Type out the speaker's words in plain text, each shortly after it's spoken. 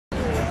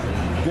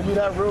Give me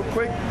that real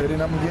quick, and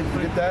then I'm gonna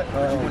get that.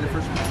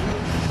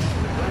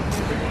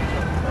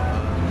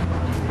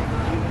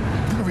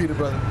 You can read it,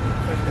 brother.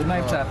 The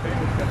 9th chapter.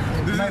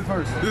 The 9th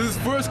verse. This is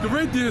 1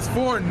 Corinthians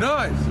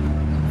 4:9.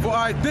 For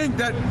I think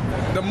that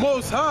the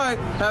Most High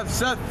hath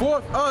set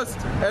forth us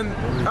and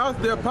us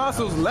the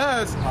apostles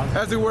last,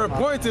 as they were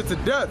appointed to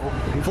death.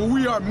 For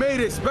we are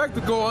made a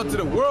spectacle unto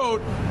the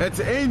world, and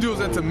to angels,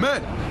 and to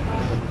men.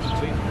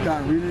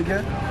 God, read it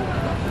again.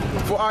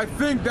 For I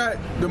think that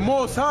the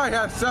Most High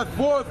hath set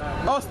forth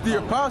us the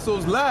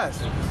apostles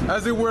last,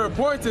 as they were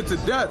appointed to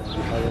death.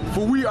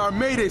 For we are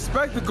made a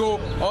spectacle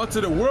unto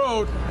the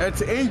world, and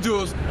to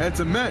angels, and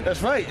to men.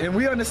 That's right, and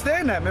we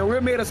understand that, man.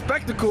 We're made a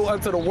spectacle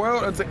unto the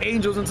world, unto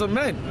angels, and to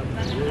men.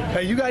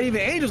 And you got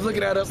even angels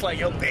looking at us like,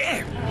 yo,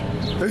 damn.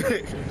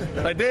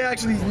 Like they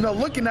actually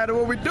looking at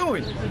what we're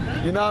doing.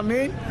 You know what I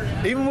mean?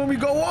 Even when we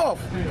go off,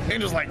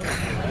 angels like,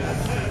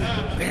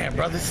 damn,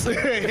 brothers. You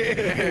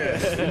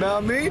know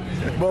what I mean?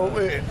 But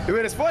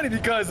it's funny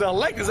because the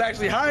elect is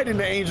actually higher than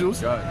the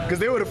angels because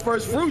they were the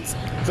first fruits.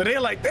 So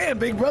they're like, damn,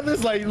 big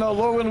brothers, like,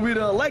 Lord willing, we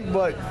the elect.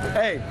 But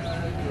hey,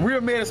 we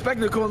are made a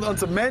spectacle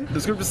unto men. The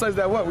scripture says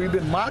that what? We've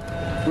been mocked.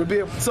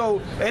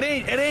 So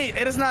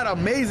it's not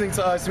amazing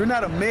to us. We're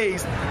not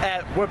amazed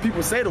at what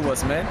people say to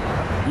us, man.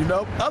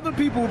 Other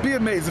people will be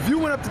amazed. If you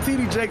went up to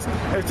T.D. Jakes,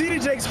 if T.D.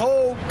 Jakes'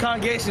 whole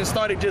congregation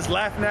started just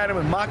laughing at him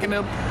and mocking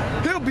him,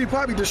 he'll be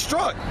probably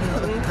distraught.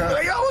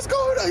 Like, yo, what's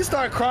going on? He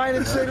started crying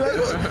and shit. Like,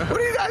 what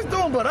are you guys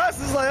doing? But us,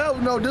 it's like, oh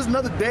no, just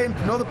another day,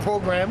 another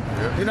program.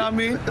 You know what I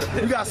mean?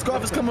 You got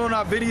scoffers coming on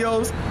our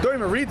videos. Don't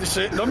even read the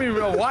shit. Don't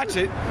even watch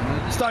it.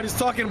 Start just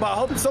talking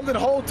about something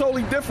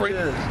totally different.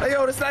 Like,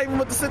 yo, that's not even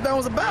what the sit down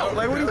was about.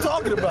 Like, what are you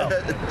talking about?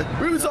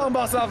 We were talking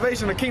about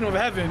salvation, the kingdom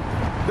of heaven.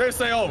 They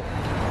say, oh,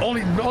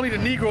 only the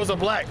Negroes are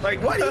black.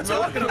 Like, what are you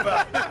talking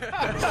about?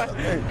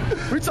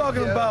 We're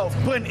talking about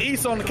putting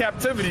Esau into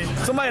captivity.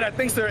 Somebody that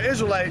thinks they're an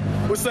Israelite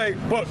would say,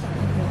 but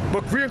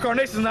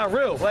reincarnation is not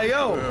real. Like,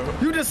 yo,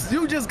 you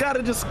just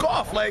gotta just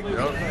scoff. Like,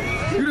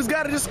 you just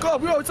gotta just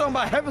scoff. We're always talking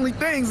about heavenly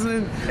things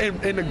and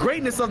the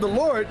greatness of the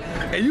Lord,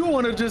 and you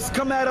want to just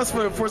come at us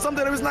for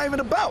something that it's not even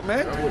about,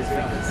 man.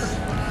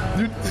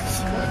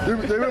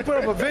 They're gonna put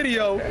up a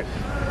video.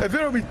 If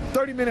it'll be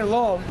 30 minutes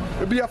long,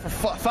 it'll be up for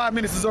 5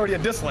 minutes. It's already a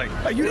dislike.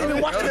 Like, you didn't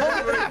even watch the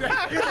whole thing.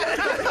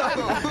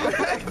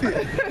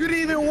 You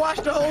didn't even watch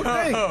the whole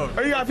thing.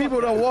 Or you got people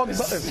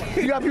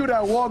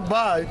that walk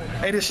by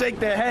and just shake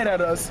their head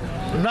at us,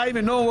 not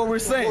even knowing what we're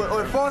saying.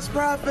 Or false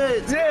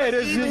prophets.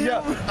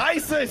 Yeah,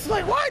 ISIS.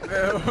 Like, what?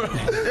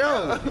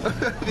 Yo,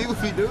 people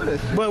be doing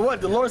this. But what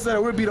the Lord said,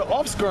 we'll be the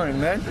offspring,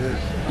 man.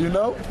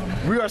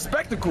 We are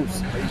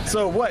spectacles.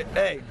 So what?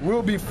 Hey,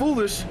 we'll be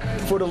foolish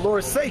for the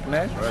Lord's sake,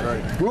 man.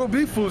 Right. We'll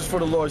be foolish for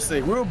the Lord's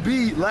sake. We'll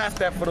be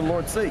laughed at for the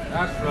Lord's sake.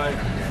 That's right.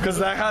 Because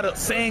like how the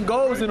saying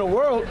goes in the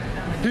world,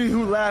 he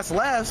who laughs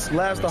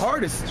the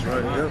hardest. That's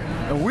right. Yep.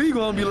 And we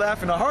gonna be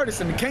laughing the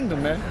hardest in the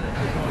kingdom, man.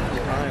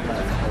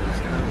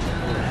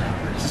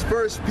 This is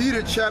 1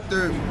 Peter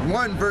chapter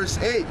 1, verse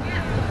 8.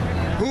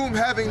 Whom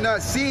having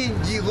not seen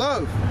ye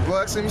love.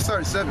 Well, actually, let me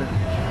start at 7.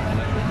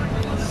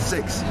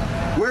 6.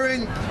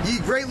 Wherein ye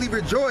greatly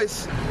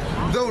rejoice,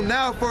 though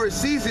now for a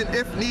season,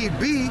 if need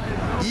be,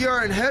 ye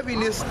are in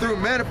heaviness through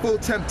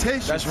manifold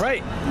temptations. That's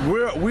right.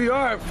 We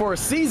are for a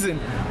season.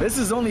 This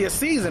is only a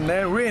season,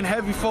 man. We're in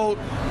heavy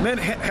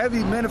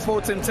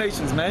manifold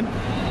temptations, man.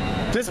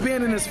 Just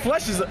being in this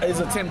flesh is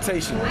a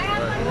temptation.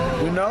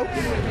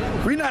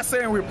 We're not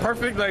saying we're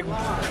perfect. Like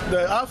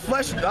our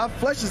flesh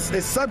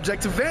is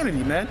subject to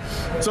vanity, man.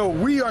 So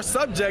we are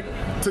subject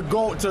to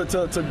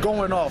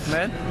going off,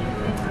 man.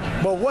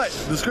 But what?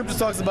 The scripture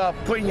talks about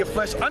putting your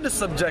flesh under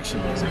subjection.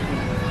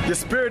 The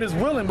spirit is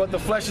willing, but the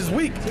flesh is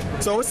weak.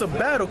 So it's a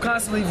battle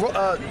constantly.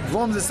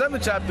 Romans the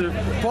 7th chapter,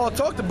 Paul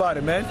talked about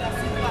it, man.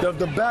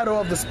 The battle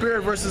of the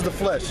spirit versus the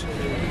flesh.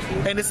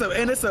 And it's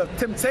a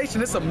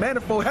temptation. It's a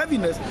manifold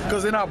heaviness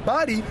because in our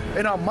body,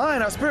 in our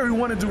mind, our spirit, we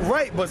want to do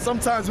right, but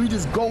sometimes we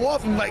just go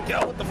off and like,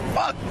 yo, what the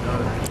fuck?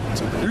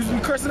 We just be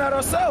cursing at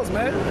ourselves,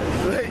 man.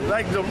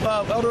 Like the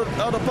elder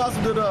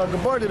apostle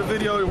Gabar did a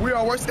video. We are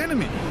our worst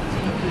enemy.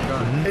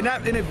 And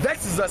it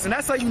vexes us, and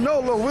that's how you know,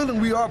 Lord willing,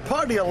 we are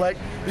part of the elect,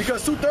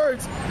 because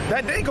 2/3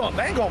 that they ain't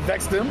gonna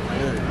vex them.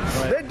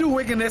 They do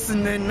wickedness,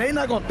 and then they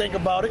not gonna think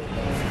about it.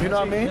 You know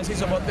what I mean? Let's say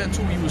something about that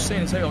too. You were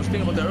saying, I was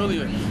thinking about that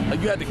earlier.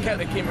 Like you had the cat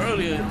that came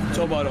earlier,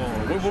 talk about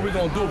what we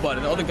gonna do about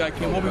it. The other guy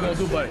came, what we gonna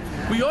do about it?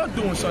 We are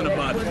doing something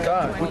about it.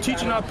 God. We're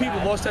teaching our people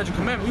Lost Statute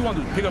Commandment. We want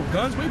to pick up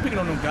guns. We ain't picking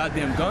up no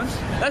goddamn guns.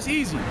 That's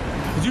easy.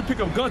 Because you pick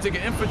up guns, they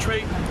can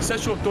infiltrate,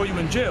 set you up, throw you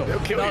in jail.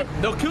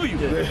 They'll kill you.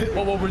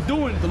 But what we're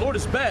doing, the Lord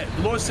is bad.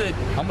 The Lord said,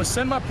 I'm gonna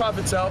send my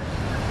prophets out,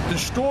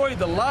 destroy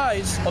the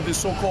lies of this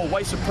so-called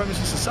white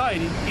supremacy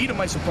society,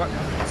 Edomite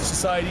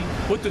society,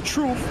 with the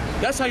truth.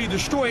 That's how you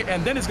destroy it,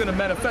 and then it's going to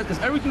manifest,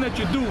 because everything that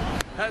you do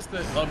has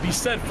to be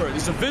said first.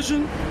 It's a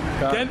vision,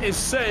 then it's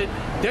said,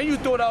 then you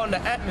throw it out in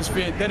the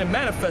atmosphere, then it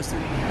manifested.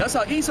 That's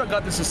how Esau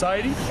got the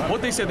society.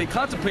 What they said, they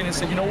contemplated and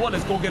said, you know what,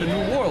 let's go get a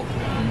new world.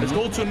 Let's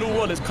go to a new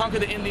world, let's conquer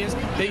the Indians.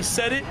 They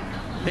said it,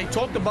 they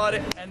talked about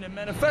it, and And it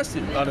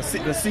manifested. The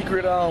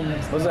secret,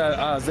 what's that?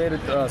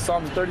 Isaiah,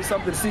 Psalms 30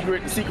 something.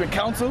 Secret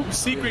council.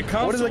 Secret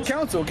council. What is a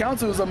council?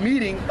 Council is a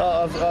meeting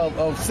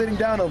of sitting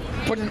down, of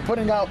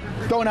throwing out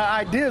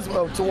ideas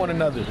to one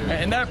another.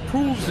 And that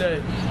proves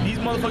that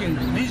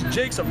these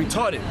jakes are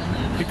retarded,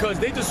 because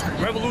they just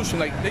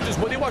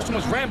they watch too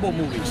much Rambo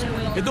movies.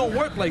 It don't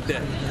work like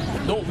that.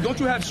 Don't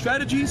you have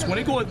strategies? When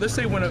they go, let's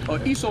say when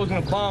Esau is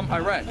going to bomb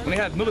Iraq, when they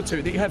have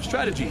military, they have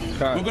strategy.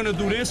 Okay. We're going to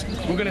do this.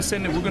 We're going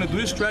to do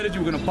this strategy.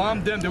 We're going to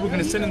bomb them. Then we're going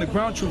to send in the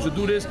ground troops to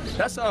do this.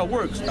 That's how it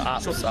works. The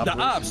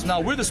ops. Now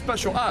we're the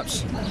special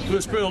ops through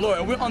the Spirit of the Lord,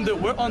 and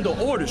we're under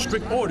orders,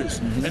 strict orders.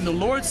 And the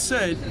Lord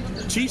said,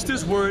 teach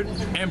this word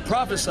and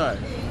prophesy.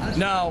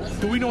 Now,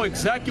 do we know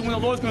exactly when the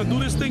Lord's going to do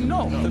this thing?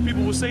 No. The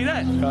people will say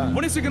that.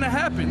 When is it going to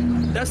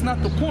happen? That's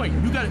not the point.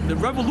 The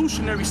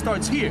revolutionary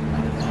starts here.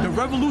 The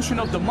revolution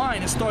of the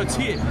mind, it starts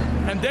here.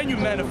 And then you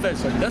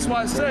manifest it. That's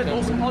why I said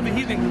those other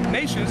heathen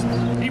nations,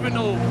 even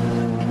though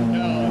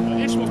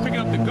Ishmael's picking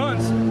up the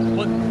guns,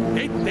 but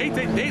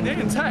they're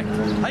intact.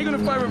 How you going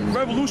to fight a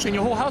revolution?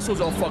 Your whole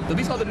household's all fucked up.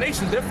 These other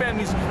nations, their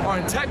families are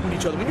intact with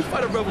each other. When you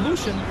fight a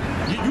revolution,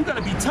 you got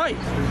to be tight.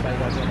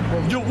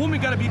 Your woman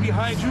got to be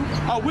behind you.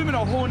 Our women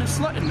are whoring and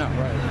slutting now.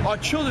 Our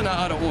children are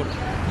out of order.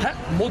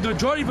 The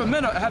majority of our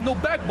men have no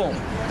backbone.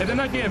 And they're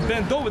not getting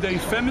bent over. They're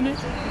effeminate.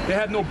 They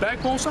have no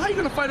backbone. So how you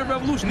going to fight a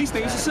revolution? These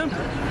things are simple.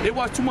 They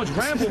watch too much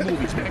Rambo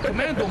movies, man,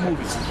 commando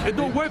movies. It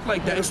don't work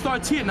like that. It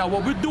starts here. Now,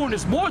 what we're doing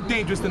is more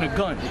dangerous than a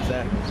gun.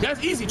 Exactly.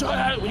 That's easy. You're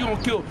going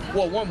to kill,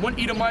 one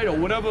Edomite or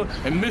whatever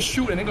and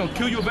misshoot, and they're going to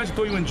kill you eventually,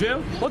 throw you in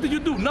jail. What did you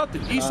do?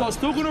 Nothing. Esau's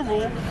still going to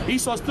rule.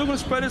 Esau's still going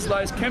to spread his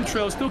lies.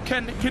 Chemtrails still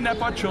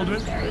kidnap our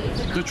children.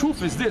 The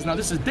truth is this. Now,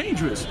 this is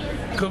dangerous,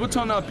 because we're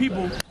telling our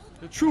people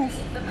the truth,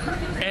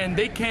 and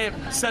they can't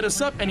set us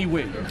up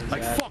anyway.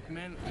 Like, fuck,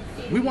 man.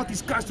 We want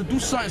these guys to do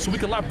something so we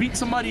can beat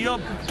somebody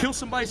up, kill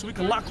somebody so we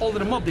can lock all of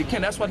them up. They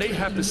can't. That's why they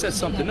have to set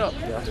something up.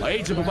 An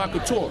agent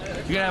provocateur. You're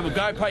going to have a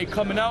guy probably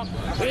coming out,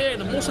 yeah,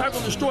 the Most High going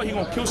to destroy, he's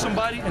going to kill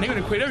somebody, and they're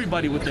going to create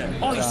everybody with that.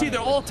 Oh, you see, they're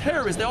all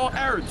terrorists. They're all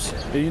Arabs.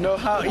 And you know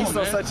how he's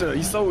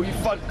so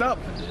fucked up,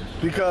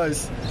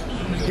 because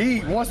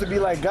he wants to be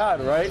like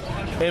God, right?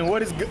 And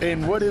what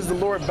is the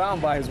Lord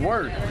bound by his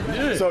word?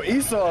 Yeah. So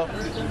Esau,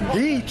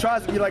 he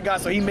tries to be like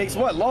God, so he makes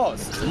what?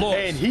 Laws.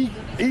 And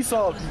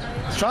Esau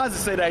tries to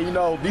say that,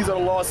 these are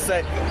the laws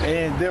set,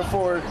 and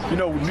therefore,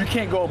 you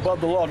can't go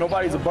above the law.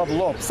 Nobody's above the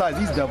law besides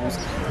these devils.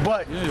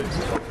 But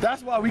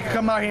that's why we can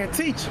come out here and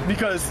teach,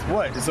 because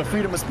it's a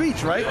freedom of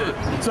speech, right?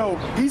 Yeah. So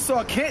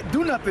Esau can't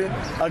do nothing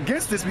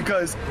against this,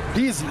 because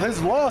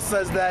his law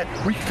says that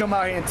we can come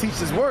out here and teach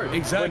his word.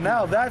 Exactly. But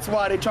now that's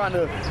why they're trying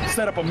to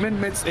set up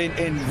amendments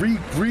and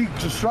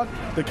reconstruct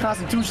the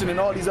Constitution and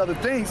all these other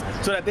things,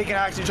 so that they can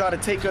actually try to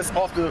take us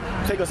off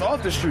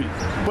the street.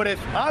 But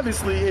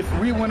if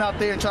we went out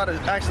there and tried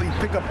to actually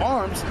pick up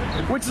arms,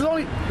 which is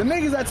only the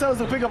niggas that tell us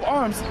to pick up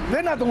arms,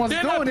 they're not the ones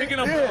doing it. They're not picking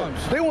up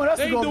arms. They want us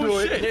to go do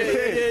it.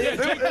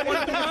 Jake don't want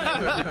to do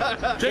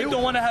nothing. Jake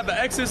don't want to have an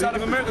exodus out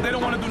of America. They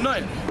don't want to do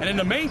nothing. And then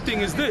the main thing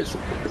is this.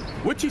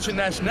 We're teaching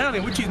nationality,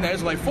 and we're teaching that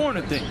Israelite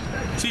foreigner thing.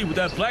 See, with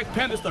that Black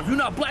Panther stuff, you're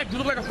not black, you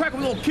look like a cracker,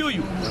 we're going to kill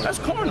you. That's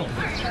carnal.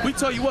 We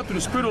tell you what, through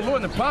the Spirit of the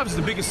Lord and the prophets,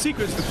 the biggest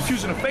secret is the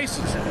confusion of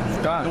faces.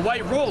 The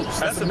white robes.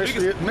 That's the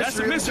biggest. That's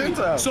the mystery.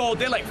 So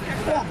they're like,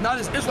 fuck, now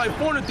this Israelite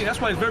foreigner thing,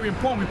 that's why it's very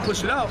important we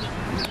push it out.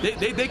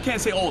 They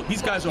can't say, oh,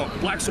 these guys are a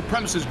black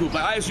supremacist group,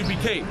 like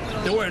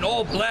ISUBK. They're wearing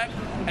all black.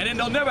 And then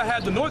they'll never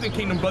have the Northern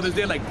Kingdom brothers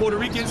there, like Puerto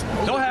Ricans.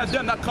 They'll have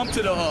them not come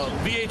to the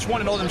VH1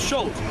 and all them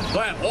shows.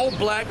 They'll have all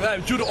black, they'll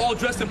have Judah all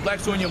dressed in black,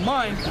 so in your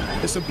mind,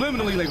 it's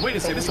subliminally like, wait a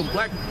second, this is some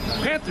Black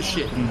Panther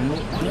shit.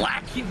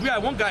 Black, we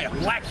had one guy, a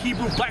Black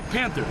Hebrew Black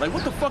Panther. Like,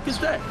 what the fuck is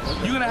that?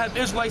 You're gonna have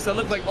Israelites that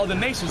look like other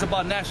nations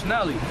about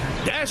nationality.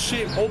 That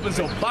shit opens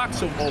a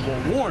box of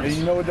wars. And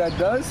you know what that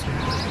does?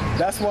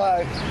 That's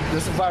why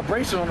there's a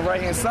vibration on the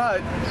right-hand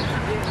side.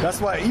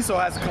 That's why Esau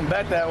has to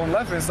combat that on the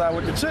left-hand side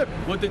with the chip.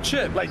 With the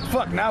chip. Like,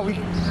 fuck, now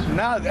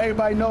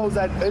everybody knows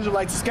that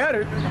Israelites are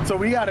scattered, so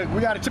we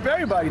gotta chip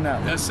everybody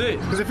now. That's it.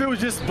 Because if it was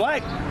just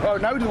black, now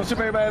we're just gonna chip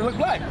everybody that look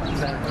black.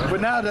 Exactly.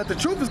 But now that the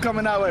truth is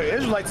coming out,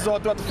 Israelites is all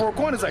throughout the four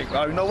corners, like,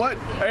 oh, you know what?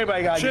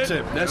 Everybody gotta get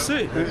chipped. That's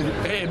it.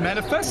 Hey,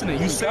 manifesting it.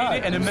 You say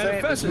it and it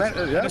manifests. And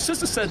the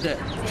sister said that.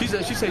 She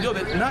said, yo,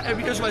 that not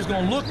every Israelite's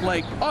gonna look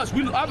like us.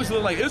 We obviously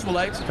look like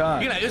Israelites.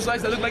 You know,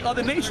 Israelites that look like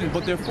other nations,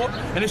 but they're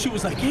and then she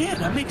was like, yeah,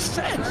 that makes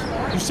sense.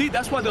 You see,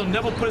 that's why they'll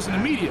never put us in the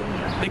media.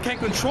 They can't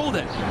control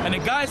that. And the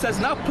guys that's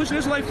not pushing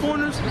Israelite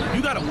foreigners,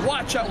 you gotta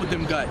watch out with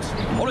them guys.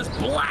 All this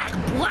black.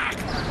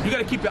 You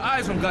gotta keep your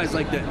eyes on guys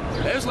like that.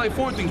 The Israelite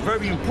foreign thing is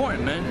very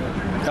important, man.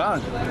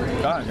 God,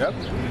 yep.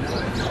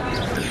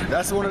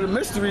 That's one of the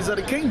mysteries of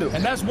the kingdom.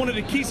 And that's one of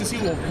the keys to see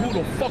who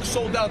the fuck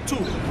sold out to.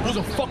 Who's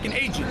a fucking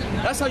agent.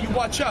 That's how you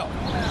watch out.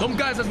 Them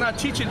guys that's not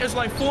teaching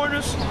Israelite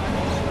foreigners,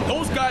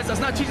 those guys that's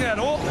not teaching at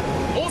all,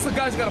 those are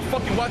guys you gotta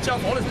fucking watch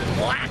out for. All this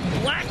black.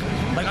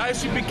 Like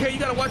ISUBK, you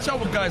gotta watch out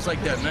with guys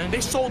like that, man.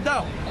 They sold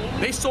out.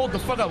 They sold the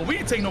fuck out. But we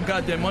didn't take no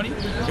goddamn money.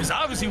 It's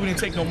obviously we didn't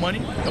take no money.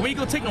 And we ain't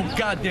gonna take no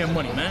goddamn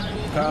money, man.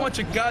 We want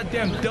your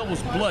goddamn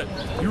devil's blood.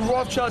 You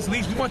Rothschilds,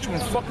 elites, we want you in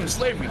fucking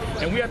slavery.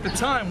 And we at the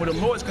time where the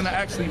Lord's gonna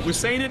actually, we're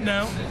saying it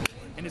now,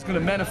 and it's gonna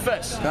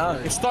manifest.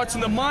 It starts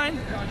in the mind,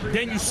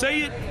 then you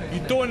say it, you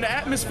throw it in the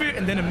atmosphere,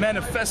 and then it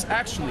manifests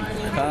actually.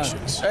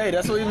 Hey,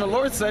 that's what even the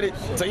Lord said it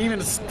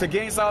to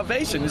gain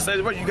salvation. He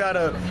said, "What you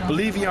gotta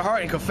believe in your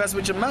heart and confess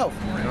with your mouth."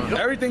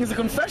 Everything is a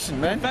confession,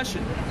 man.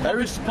 Confession.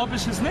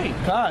 Publish His name.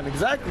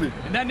 Exactly.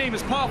 And that name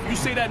is powerful. You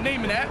say that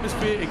name in the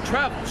atmosphere, it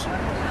travels.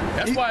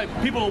 That's why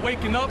people are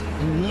waking up.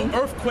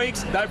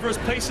 Earthquakes, diverse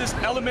places,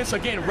 elements are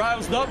getting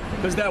roused up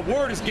because that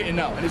word is getting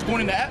out and it's going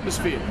in the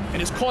atmosphere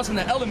and it's causing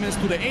the elements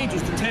through the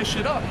angels to tear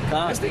shit up.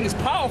 This thing is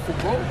powerful,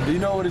 bro. Do you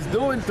know what it's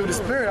doing through the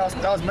spirit?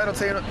 I was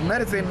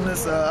meditating on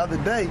this other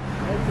day,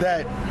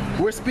 that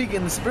we're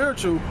speaking the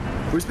spiritual.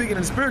 We're speaking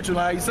in the spiritual.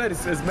 Like you said,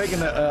 it's making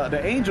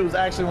the angels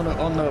actually in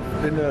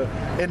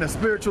the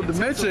spiritual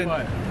dimension.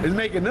 It's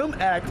making them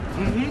act,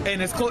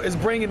 and it's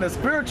bringing the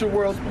spiritual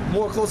world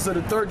more closer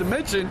to the third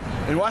dimension.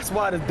 And that's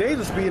why the days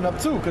are speeding up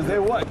too, because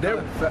they're working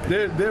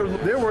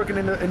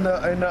in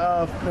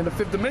the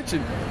fifth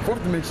dimension,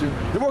 fourth dimension.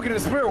 They're working in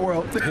the spirit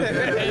world.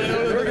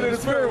 They're working in the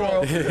spirit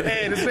world,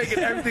 and it's making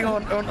everything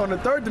on the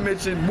third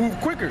dimension move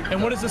quicker.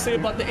 And what does it say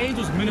about the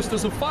angels,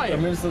 ministers of fire?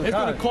 It's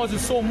going to cause it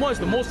so much.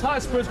 The Most High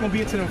Spirit's going to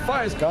be into them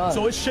fires.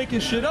 So it's shaking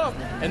shit up,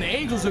 and the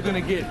angels are going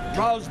to get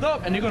roused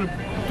up, and they're going to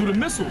do the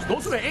missiles.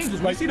 Those are the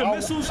angels. When you see the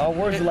missiles, our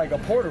words are like a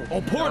portal.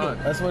 A portal.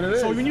 That's what it is.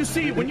 So when you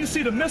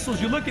see the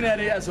missiles, you're looking at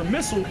it as a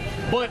missile,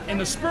 but in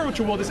the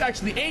spiritual world, it's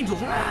actually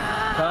angels.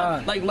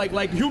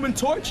 Like Human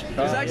Torch,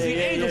 it's actually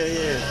angels.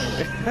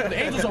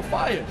 The angels are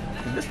fire.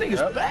 This thing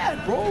is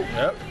bad, bro.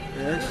 Yep.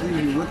 Actually,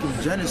 when you look in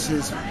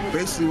Genesis,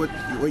 basically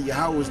what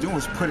Yahweh was doing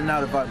was putting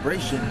out a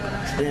vibration,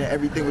 and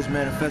everything was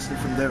manifesting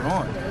from there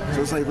on.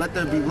 So it's like, let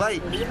there be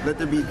light, let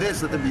there be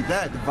this, let there be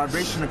that. The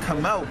vibration will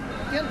come out,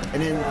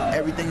 and then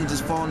everything will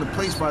just fall into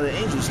place by the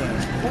angels'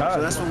 hands.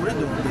 So that's what we're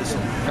doing,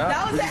 basically.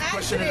 That was We're just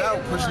pushing it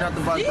out, pushing out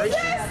the vibration,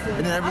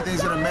 and then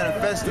everything's gonna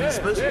manifest in the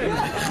spiritual.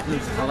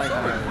 I like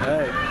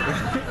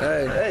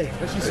that. Hey.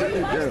 What you said?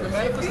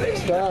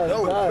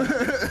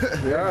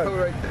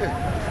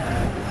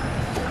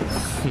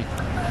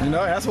 You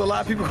know, that's what a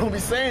lot of people gonna be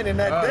saying in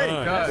that day.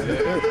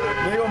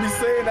 They're gonna be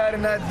saying that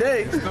in that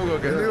day. They're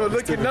gonna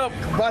looking up,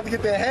 about to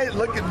get their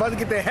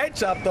head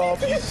chopped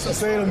off,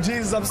 saying,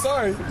 "Jesus, I'm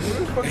sorry."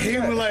 He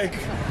was like,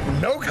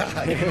 "No God,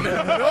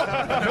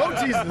 no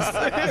Jesus."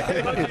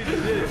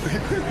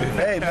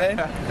 Hey man,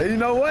 and you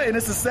know what? And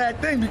it's a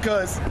sad thing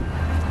because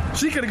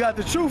she could have got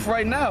the truth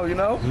right now, you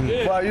know.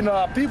 But you know,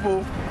 our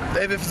people,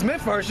 if it's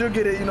meant for her, she'll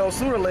get it, you know,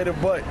 sooner or later.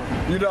 But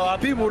you know, our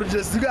people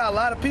you got a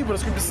lot of people. The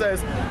scripture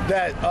says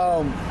that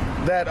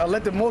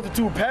let the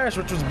multitude perish,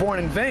 which was born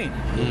in vain.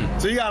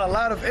 So you got a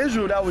lot of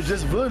Israel that was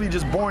just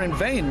born in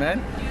vain,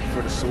 man.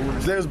 For the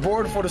sword. They was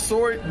born for the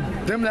sword.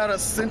 Them that are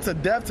sent to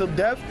death,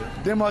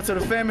 them out to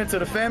the famine,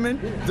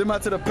 them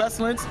out to the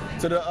pestilence,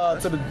 to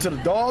the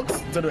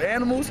dogs, to the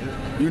animals.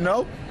 You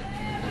know,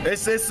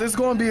 it's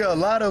going to be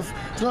it's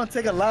going to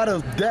take a lot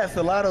of death,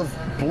 a lot of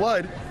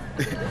blood,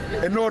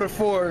 in order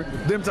for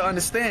them to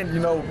understand, you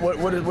know,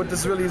 what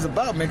this really is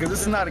about, man. Because this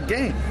is not a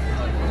game.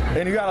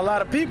 And you got a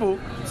lot of people,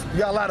 you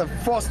got a lot of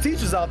false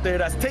teachers out there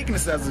that's taking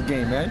this as a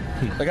game, man.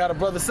 Like how the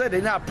brother said,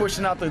 they're not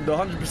pushing out the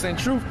 100%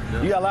 truth.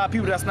 You got a lot of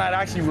people that's not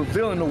actually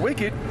revealing the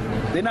wicked.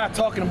 They're not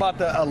talking about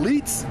the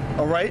elites,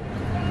 all right?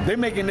 They're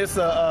making this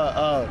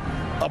a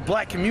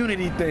black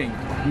community thing.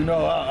 You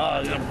know,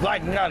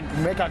 black, we gotta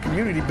make our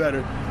community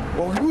better.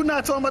 Well, we're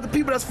not talking about the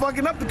people that's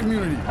fucking up the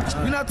community.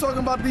 We're not talking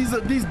about these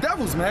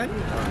devils, man.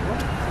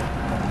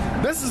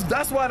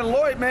 That's why the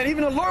Lord, man,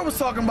 even the Lord was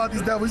talking about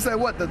these devils. He said,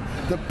 what, the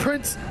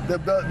prince,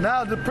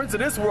 now the prince of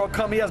this world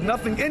come, he has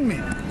nothing in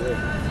me.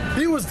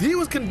 He was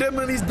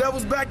condemning these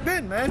devils back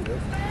then, man.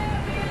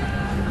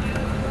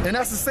 And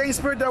that's the same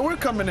spirit that we're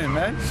coming in,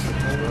 man. The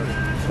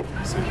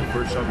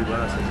first shall be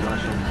last, and the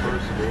last shall be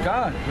first.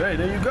 God, hey,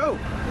 there you go.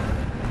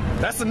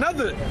 That's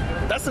another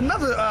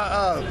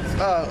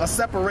a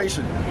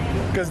separation.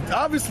 Because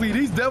obviously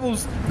these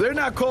devils, they're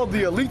not called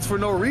the elites for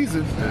no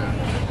reason.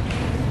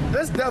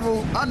 This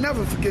devil, I'll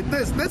never forget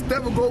this. This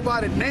devil go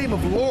by the name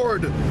of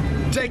Lord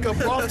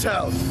Jacob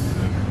Rothschild.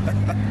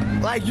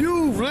 Like,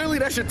 you really?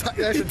 That's your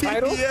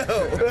title? Yeah.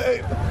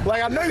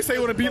 Like, I know you say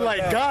you want to be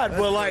like God,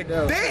 but like,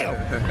 damn.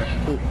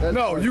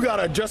 No, you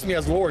gotta adjust me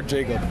as Lord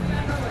Jacob.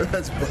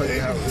 That's funny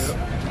how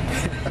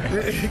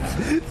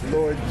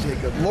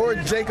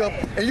Lord Jacob,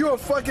 and you're a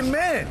fucking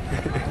man.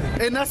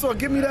 And that's what,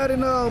 give me that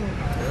in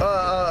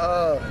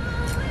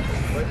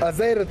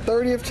Isaiah the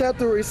 30th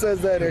chapter, where he says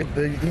that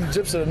the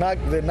Egyptians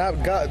they're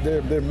not God,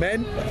 they're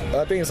men.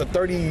 I think it's the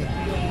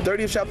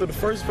 30th chapter, the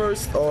first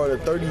verse, or the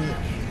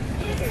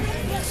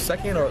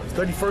 32nd or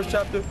 31st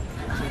chapter.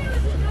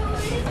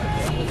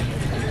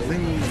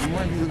 you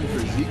might be looking for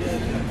Ezekiel.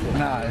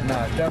 Nah,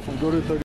 definitely go to the 30.